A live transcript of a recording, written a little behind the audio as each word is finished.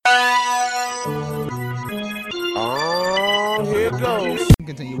Oh, here it goes.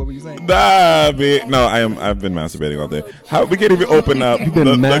 Continue. What were you saying? Nah, bitch. No, I've been masturbating all day. We can't even open up. You've been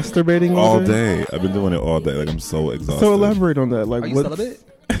masturbating all day? I've been doing it all day. Like, I'm so exhausted. So elaborate on that. Like, Are you what? celibate?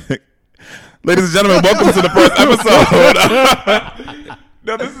 Ladies and gentlemen, welcome to the first episode.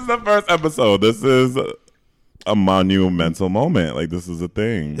 No, this is the first episode. This is a monumental moment. Like, this is a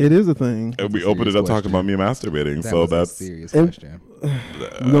thing. It is a thing. And we opened it up talking about me masturbating. So that's a serious question.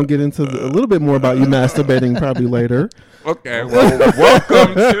 We're going to get into a little bit more about you masturbating probably later. Okay. Well,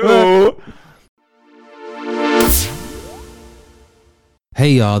 welcome to...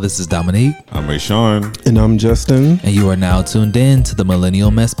 Hey y'all, this is Dominique. I'm Rayshawn. And I'm Justin. And you are now tuned in to the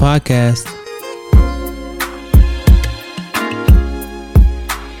Millennial Mess Podcast.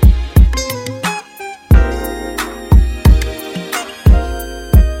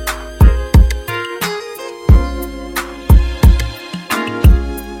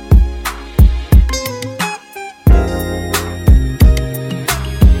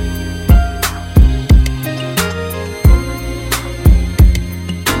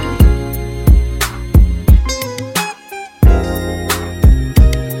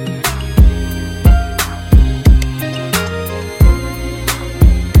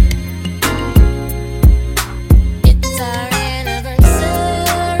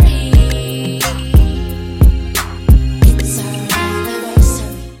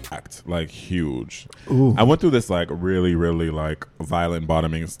 Like huge. Ooh. I went through this like really like violent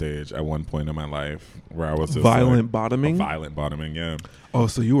bottoming stage at one point in my life where I was just violent bottoming. Violent bottoming, yeah. Oh,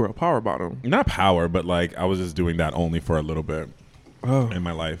 so you were a power bottom? Not power, but like I was just doing that only for a little bit in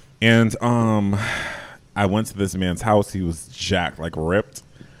my life. And I went to this man's house. He was jacked, like ripped.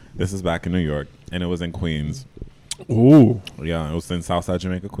 This is back in New York, and it was in Queens. Ooh, yeah, it was in Southside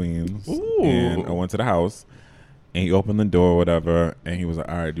Jamaica, Queens. Ooh. And I went to the house. And he opened the door or whatever, and he was like,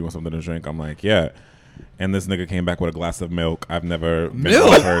 all right, do you want something to drink? I'm like, yeah. And this nigga came back with a glass of milk. I've never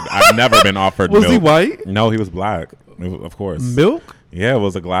been offered milk. Was he white? No, he was black, of course. Milk? Yeah, it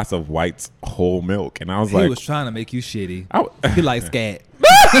was a glass of white whole milk. And I was he like... He was trying to make you shitty. He likes scat.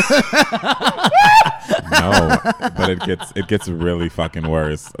 No, but it gets really fucking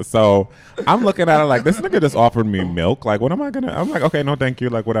worse. So I'm looking at it like, this nigga just offered me milk. Like, what am I gonna? I'm like, okay, no, thank you.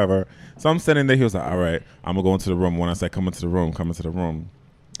 Like, whatever. So I'm sitting there. He was like, all right, I'm gonna go into the room. When I said come into the room,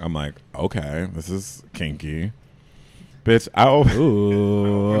 I'm like, okay, this is kinky. Bitch, I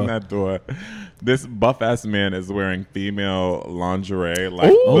open that door. This buff ass man is wearing female lingerie, like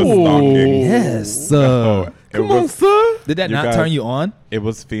the stockings. Yes. Come on, sir. Did that not turn you on? It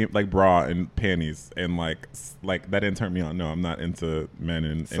was like bra and panties and like that didn't turn me on. No, I'm not into men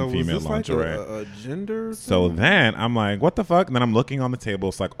and female lingerie. Like a gender. So then I'm like, what the fuck? And then I'm looking on the table.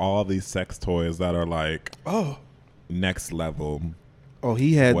 It's like all these sex toys that are like, next level. Oh,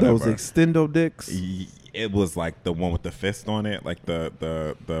 he had whatever. Those extendo dicks. It was like the one with the fist on it, like the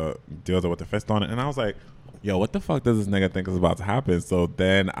dildo with the fist on it, and I was like, yo, what the fuck does this nigga think is about to happen? So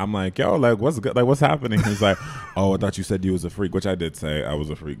then I'm like, yo, like what's good? Like what's happening? He's like, oh, I thought you said you was a freak, which I did say I was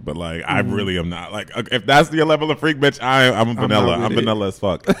a freak, but like I really am not. Like if that's your level of freak, bitch, I'm vanilla. I'm vanilla as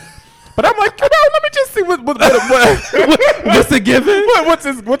fuck. But I'm like, let me just see what what's a given?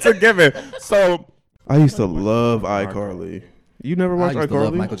 What's a given? So I used to love iCarly. You never watched iCarly? I used to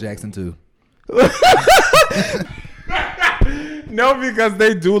love Michael Jackson too. No, because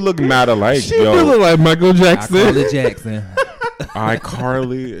they do look mad alike. She do look like Michael Jackson.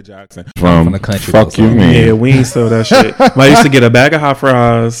 iCarly Jackson. From the country. Fuck you, man. Yeah, we ain't sell that shit. I used to get a bag of hot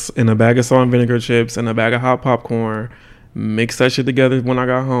fries and a bag of salt and vinegar chips and a bag of hot popcorn. Mix that shit together when I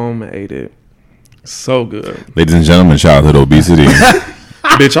got home and ate it. So good. Ladies and gentlemen, childhood obesity.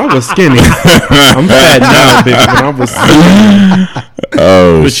 Bitch, I was skinny. I'm fat now, bitch. When I was skinny.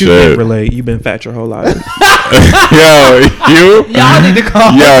 Oh, but shit. You can't relate. You've been fat your whole life. Y'all need to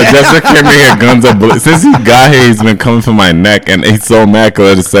call. Yo, Jessica came in here guns up. Since he got here, he's been coming for my neck, and he's so mad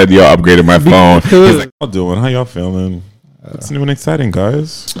because I just said, yo, upgraded my phone. He's like, how y'all doing? How y'all feeling? What's new and exciting,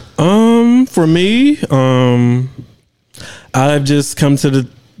 guys? For me, I've just come to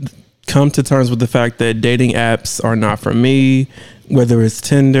terms with the fact that dating apps are not for me. Whether it's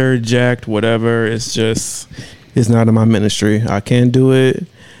Tinder, Jacked, whatever, it's not in my ministry. I can't do it.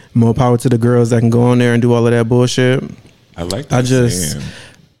 More power to the girls that can go on there and do all of that bullshit. I like that.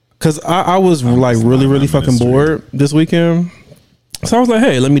 Because I was like really fucking bored this weekend. So I was like,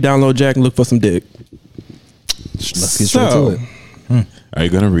 hey, let me download Jack and look for some dick. Let's get straight to it. Are you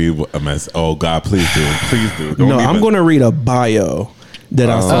going to read a mess? Oh, God, please do. Please do. No, I'm going to read a bio that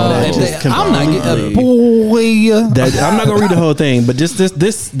I saw. That just I'm not getting boy. I'm not gonna read the whole thing, but just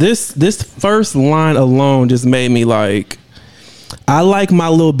this first line alone just made me like, I like my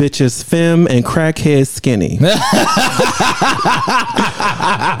little bitches femme and crackhead skinny.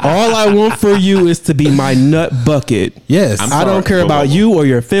 All I want for you is to be my nut bucket. Yes. I don't care about you or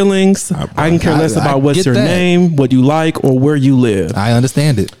your feelings. I can care less about what's your name, what you like, or where you live. I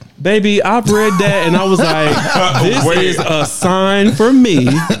understand it. Baby, I've read that and I was like, this is a sign for me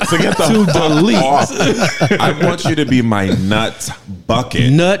to delete. I want you to be my nut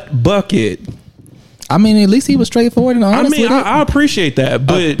bucket. Nut bucket. I mean, at least he was straightforward and honest. I appreciate that,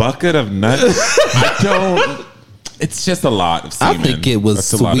 but A bucket of nuts. I don't. It's just a lot of semen. I think it was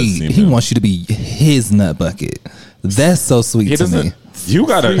That's a lot of sweet. semen. He wants you to be his nut bucket. That's so sweet He to me. doesn't. You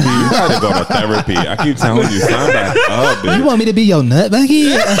gotta go to therapy. I keep telling you, sign back up, You bitch. want me to be your nut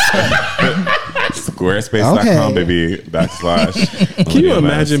bucket? Squarespace.com, Okay. baby. / can you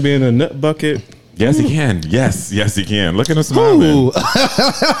imagine being a nut bucket? Yes, he can. Yes, he can. Look at him smiling. Ooh. Look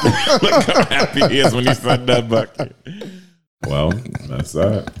how happy he is when he said that bucket. Well, that's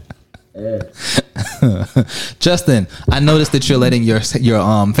that. Justin, I noticed that you're letting your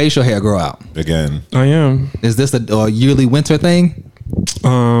facial hair grow out. Again. I am. Is this a yearly winter thing?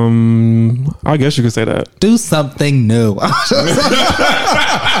 I guess you could say that. Do something new.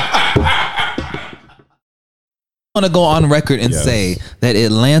 I want to go on record and say that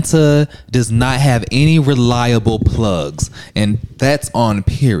Atlanta does not have any reliable plugs, and that's on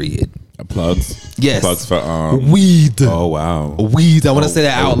period. Plugs? Yes. Plugs for Weed. Oh wow. Weed. I want to say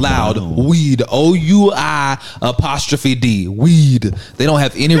that out loud. Wow. Weed. OUI''D. Weed. They don't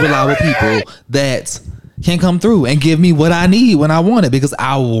have any reliable people that can come through and give me what I need when I want it, because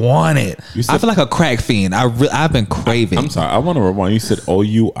I want it. I feel like a crack fiend. I've been craving. I'm sorry. I want to rewind. You said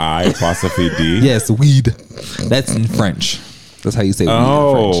OUI''D. Yes, weed. That's in French. That's how you say weed in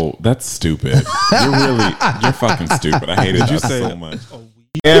French. Oh, that's stupid. You're fucking stupid. I hated you so much.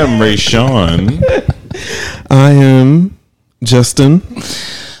 I am Rayshawn. I am Justin.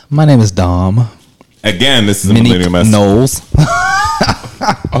 My name is Dom. Again, this is the Mini Millennium S. Knowles.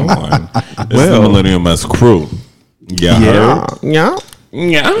 Hold on. This is the Millennium S crew. Yeah. Yeah.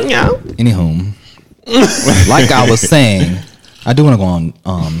 Anywho, like I was saying, I do want to go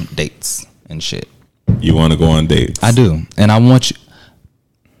on dates and shit. You want to go on dates? I do, and I want you.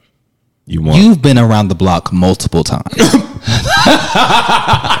 You've been around the block multiple times.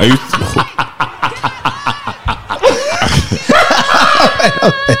 Are you?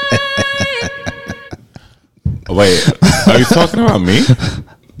 Wait, are you talking about me?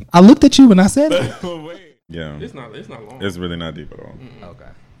 I looked at you when I said it. Yeah, It's not long. it's really not deep at all. Okay.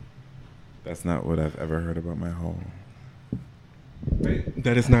 That's not what I've ever heard about my whole.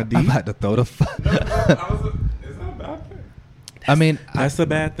 That is not I'm deep. about to throw the. Is that a bad thing? I mean, That's a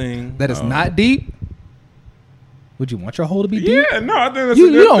bad thing. that is not deep. Would you want your hole to be deep? Yeah, no, I think that's You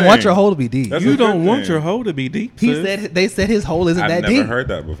a good don't thing. want your hole to be deep. That's You a good don't want thing. your hole to be deep. He sis. said they said his hole isn't I've that never deep. heard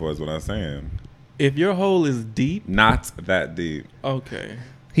that before. Is what I'm saying. If your hole is deep, Not that deep. okay.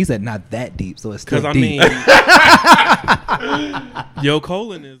 He said not that deep, so it's still Because deep. I mean, your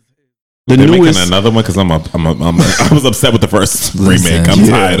colon is the They're newest. making another one because I was upset with the first remake. I'm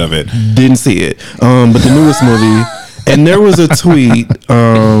tired of it. Didn't see it, but the newest movie. And there was a tweet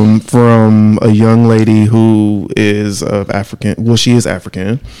from a young lady who is of African. Well, she is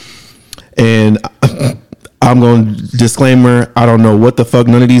African, and I'm going to disclaimer. I don't know what the fuck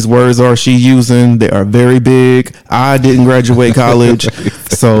none of these words are she using. They are very big. I didn't graduate college,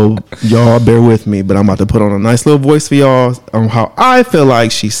 so y'all bear with me. But I'm about to put on a nice little voice for y'all on how I feel like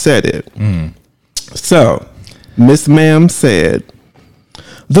she said it. So, Miss Ma'am said,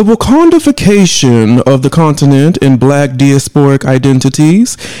 "The Wakandification of the continent in black diasporic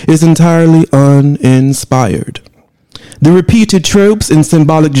identities is entirely uninspired. The repeated tropes and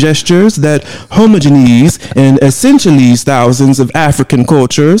symbolic gestures that homogenize and essentialize thousands of African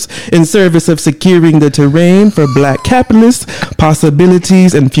cultures in service of securing the terrain for black capitalist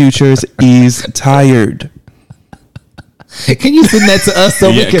possibilities and futures is tired." Can you send that to us so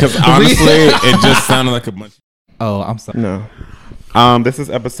we Yeah, can because honestly, it just sounded like a bunch. Oh, I'm sorry. No. This is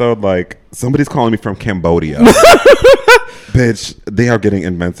episode like somebody's calling me from Cambodia. Bitch, they are getting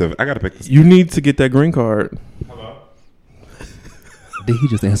inventive. I gotta pick this. You need to get that green card. Did he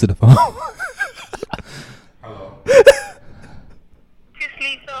just answer the phone? This is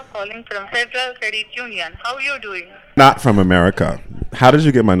Lisa calling from Federal Credit Union. How are you doing? Not from America. How did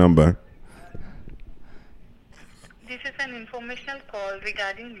you get my number? This is an informational call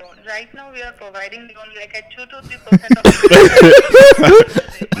regarding loan. Right now we are providing loan like at 2 to 3%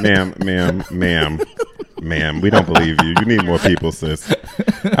 of Ma'am, we don't believe you. You need more people, sis.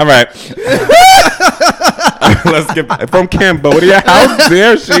 All right. Let's get from Cambodia. How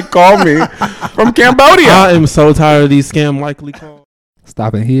dare she call me from Cambodia? I am so tired of these scam likely calls.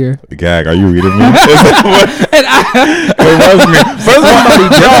 Stopping here. Gag, are you reading me? It wasn't. First of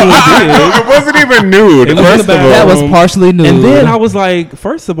all, it wasn't even nude. First of all, that was partially nude. And then I was like,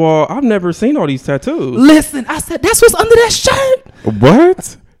 first of all, I've never seen all these tattoos. Listen, I said that's what's under that shirt.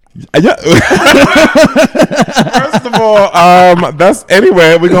 What? Yeah. First of all, that's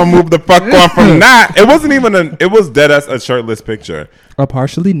anyway. We're gonna move the fuck on from that. It wasn't even it was dead as a shirtless picture. A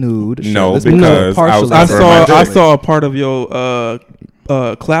partially nude. No, shirtless because I saw a part of your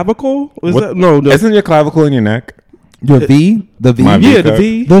clavicle. Was that no? Isn't your clavicle in your neck? Your V, the V, yeah, the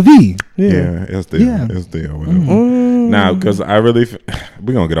V, the V. Yeah, it's there. Yeah. It's there. Now, because I really,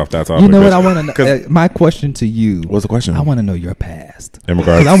 we're gonna get off that topic. You know what I want to know? My question to you. What's the question? I want to know your past. In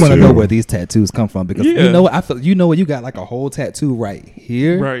regards, I want to know where these tattoos come from because Yeah. you know I feel you know what you got like a whole tattoo right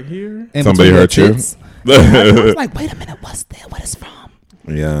here, right here. in Somebody between hurt your you? tits. I was like, wait a minute, what's that? What is from?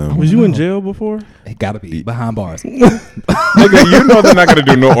 Yeah. Was you in jail before? It gotta be behind bars. Nigga, you know they're not gonna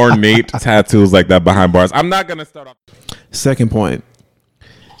do no ornate tattoos like that behind bars. I'm not gonna start off. Second point.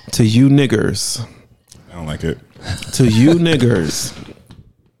 To you niggers. I don't like it. To you niggers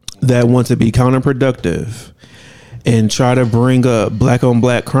that want to be counterproductive and try to bring up black on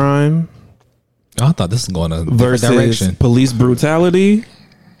black crime Oh, I thought this was going a different versus direction. police brutality,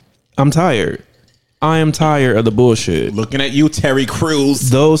 I'm tired. I am tired of the bullshit. Looking at you, Terry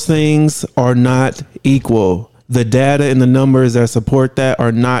Crews. Those things are not equal. The data and the numbers that support that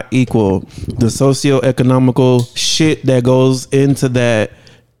are not equal. The socioeconomical shit that goes into that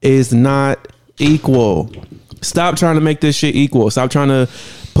is not equal. Stop trying to make this shit equal. Stop trying to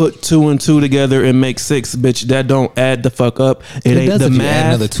put 2 and 2 together and make 6, bitch. That don't add the fuck up. It ain't does the if you math. add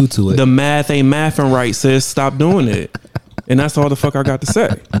another 2 to it. The math ain't mathing right, sis. Stop doing it. And that's all the fuck I got to say.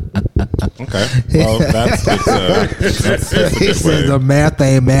 Okay. Well, that's just that's a He good says way. the math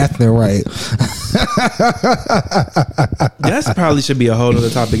ain't mathing right. That probably should be a whole other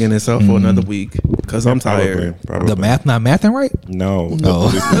topic in itself for another week because I'm tired. Probably. The math not mathing right? No.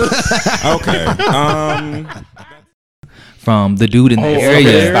 No. Okay. From the dude in the Okay,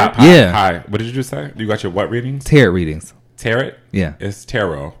 area. stop. Hi. Yeah. Hi. What did you just say? You got your what readings? Tarot readings. Tarot? Yeah. It's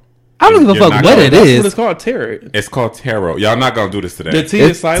tarot. I don't give a You're fuck not what gonna- it That's what is. it's called, tarot. It's called tarot. Y'all not gonna do this today. The T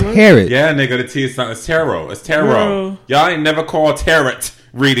It's is silent. tarot. Yeah, nigga, the T is not. It's tarot. It's tarot. Bro. Y'all ain't never called tarot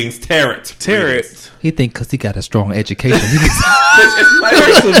readings tarot. Tarot. readings. He think because he got a strong education. He can- It's like,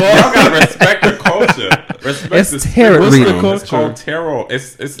 First of all- y'all gotta respect the culture. Respect It's the tarot What's the reading. culture? It's called tarot.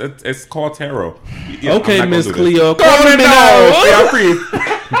 It's called tarot. Yeah, I'm Okay, not gonna Miss do this. Cleo. Go Let on me no. know. Y'all breathe.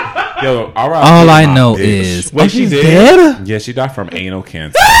 Yo, all right. All I my know bitch. is. Wait, Oh, she she's dead? dead? Yeah, she died from anal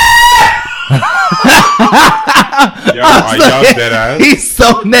cancer. Yo, are y'all dead ass? He's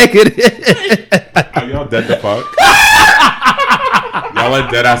so negative. Are y'all dead the fuck? Y'all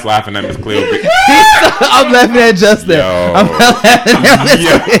are dead ass laughing at Miss Cleo. I'm laughing at Justin. Yo. I'm laughing at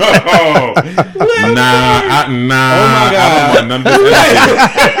Yo. Nah. Oh my God. I don't want none of this energy.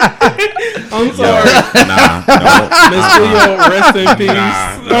 I'm Yo, sorry. nah. Miss Cleo, rest in peace.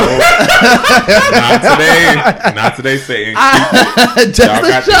 Not today, Satan. Y'all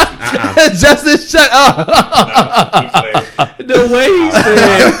got this. Justin, shut up. The way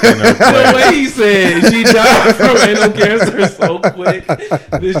he said she died from anal cancer so quick.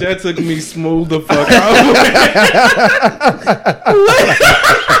 Bitch, that took me smooth the fuck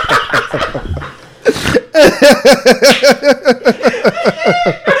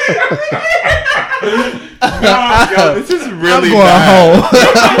Yo, this is really I'm going bad. home.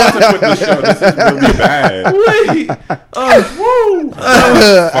 I'm about to quit the show. This is really bad. Wait. Fucked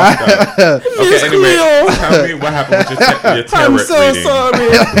up. Okay, anyway, tell me what happened with your tarot I'm so reading. sorry.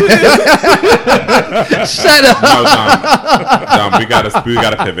 Shut up. No, Dom, we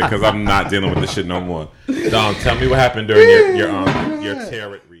gotta pivot because I'm not dealing with this shit no more. Dom, tell me what happened during your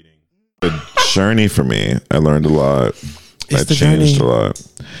tarot reading. The journey for me, I learned a lot. I changed a lot.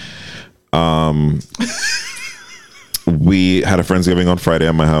 We had a Friendsgiving on Friday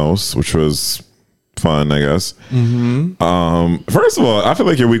at my house, which was fun, I guess. First of all, I feel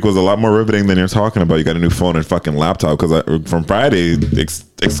like your week was a lot more riveting than you're talking about. You got a new phone and fucking laptop because from Friday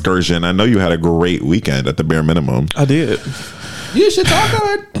excursion, I know you had a great weekend at the bare minimum. I did. You should talk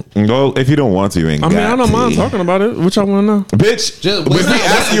about it. Well, if you don't want to, you ain't I mean, got I don't to. mind talking about it. Which I want to know. Bitch, Just- if we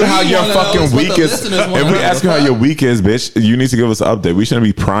ask you how your fucking week is, if we ask you how your week is, bitch, you need to give us an update. We shouldn't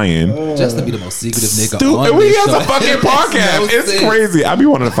be prying. Justin be the most secretive nigga Stupid. on We this have show. a fucking It makes podcast. no It's sense. crazy. I be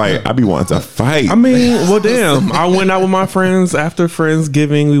wanting to fight. I mean, well, damn. I went out with my friends after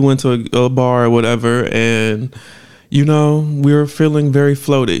Friendsgiving. We went to a bar or whatever, and we were feeling very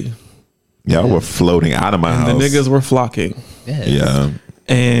floaty. Y'all were floating out of my house. The niggas were flocking, Yeah. Yeah.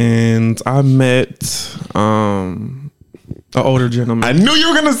 and I met An older gentleman. I knew you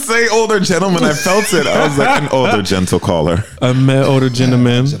were gonna say older gentleman. I felt it. I was like an older gentle caller. I met older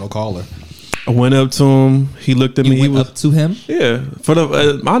gentleman. Gentle caller. I went up to him. He looked at me. He went up to him? Yeah.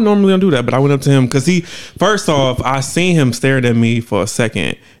 I normally don't do that, but I went up to him because first off, I seen him staring at me for a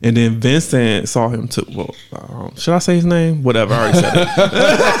second, and then Vincent saw him too. Well, should I say his name? Whatever. I already said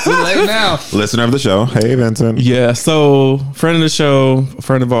it. Too late now. Listener of the show. Hey, Vincent. Yeah. So friend of the show,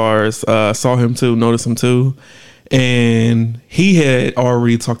 friend of ours, saw him too, noticed him too, and he had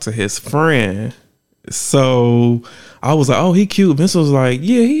already talked to his friend. So I was like, "Oh, he cute." Vincent was like,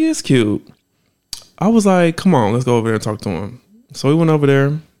 "Yeah, he is cute." I was like, come on, let's go over there and talk to him. So we went over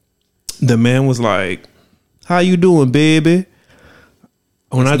there. The man was like, how you doing, baby?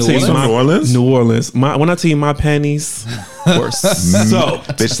 When I tell you New Orleans? New Orleans. When I tell you my panties were soaked.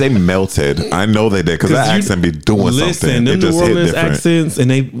 Bitch, they melted. I know they did because that accent be doing something. Listen, them New Orleans accents and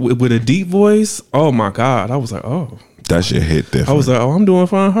they with a deep voice. Oh my God. I was like, oh. That shit hit different. I was like, oh, I'm doing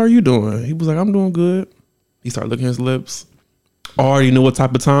fine. How are you doing? He was like, I'm doing good. He started licking his lips. Already knew what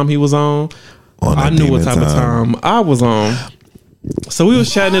type of time he was on. I knew what type of time I was on. So we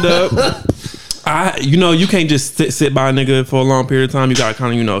was chatting it up. You can't just sit by a nigga for a long period of time. You got to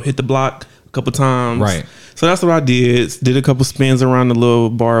kind of, hit the block a couple times. Right. So that's what I did. Did a couple spins around the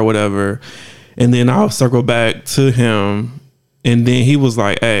little bar or whatever. And then I'll circle back to him. And then he was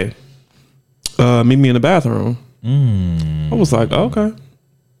like, hey, meet me in the bathroom. I was like, okay.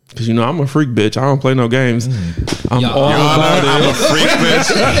 Because, I'm a freak bitch. I don't play no games. I'm all about it. I'm a freak bitch.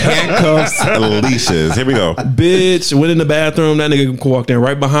 Handcuffs, leashes. Here we go. Bitch, went in the bathroom. That nigga walked in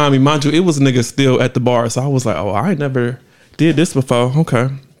right behind me. Mind you, it was a nigga still at the bar. So I was like, oh, I ain't never did this before. Okay.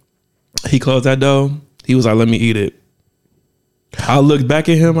 He closed that door. He was like, let me eat it. I looked back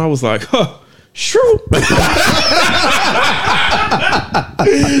at him. I was like, huh, shoo.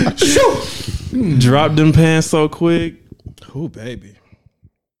 Shoo. Dropped them pants so quick. Oh, baby.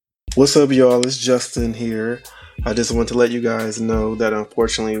 What's up, y'all? It's Justin here. I just want to let you guys know that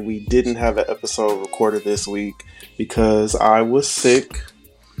unfortunately we didn't have an episode recorded this week because I was sick.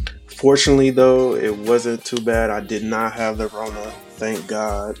 Fortunately, though, it wasn't too bad. I did not have the Rona, thank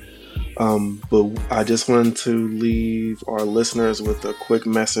God. But I just wanted to leave our listeners with a quick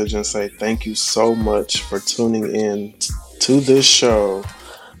message and say thank you so much for tuning in to this show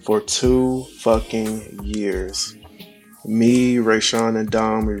for 2 fucking years. Me, Rayshawn, and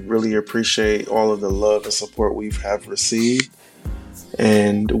Dom, we really appreciate all of the love and support we have received.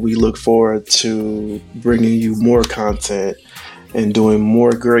 And we look forward to bringing you more content and doing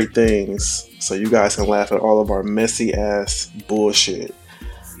more great things so you guys can laugh at all of our messy ass bullshit.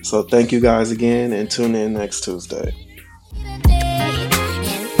 So thank you guys again and tune in next Tuesday.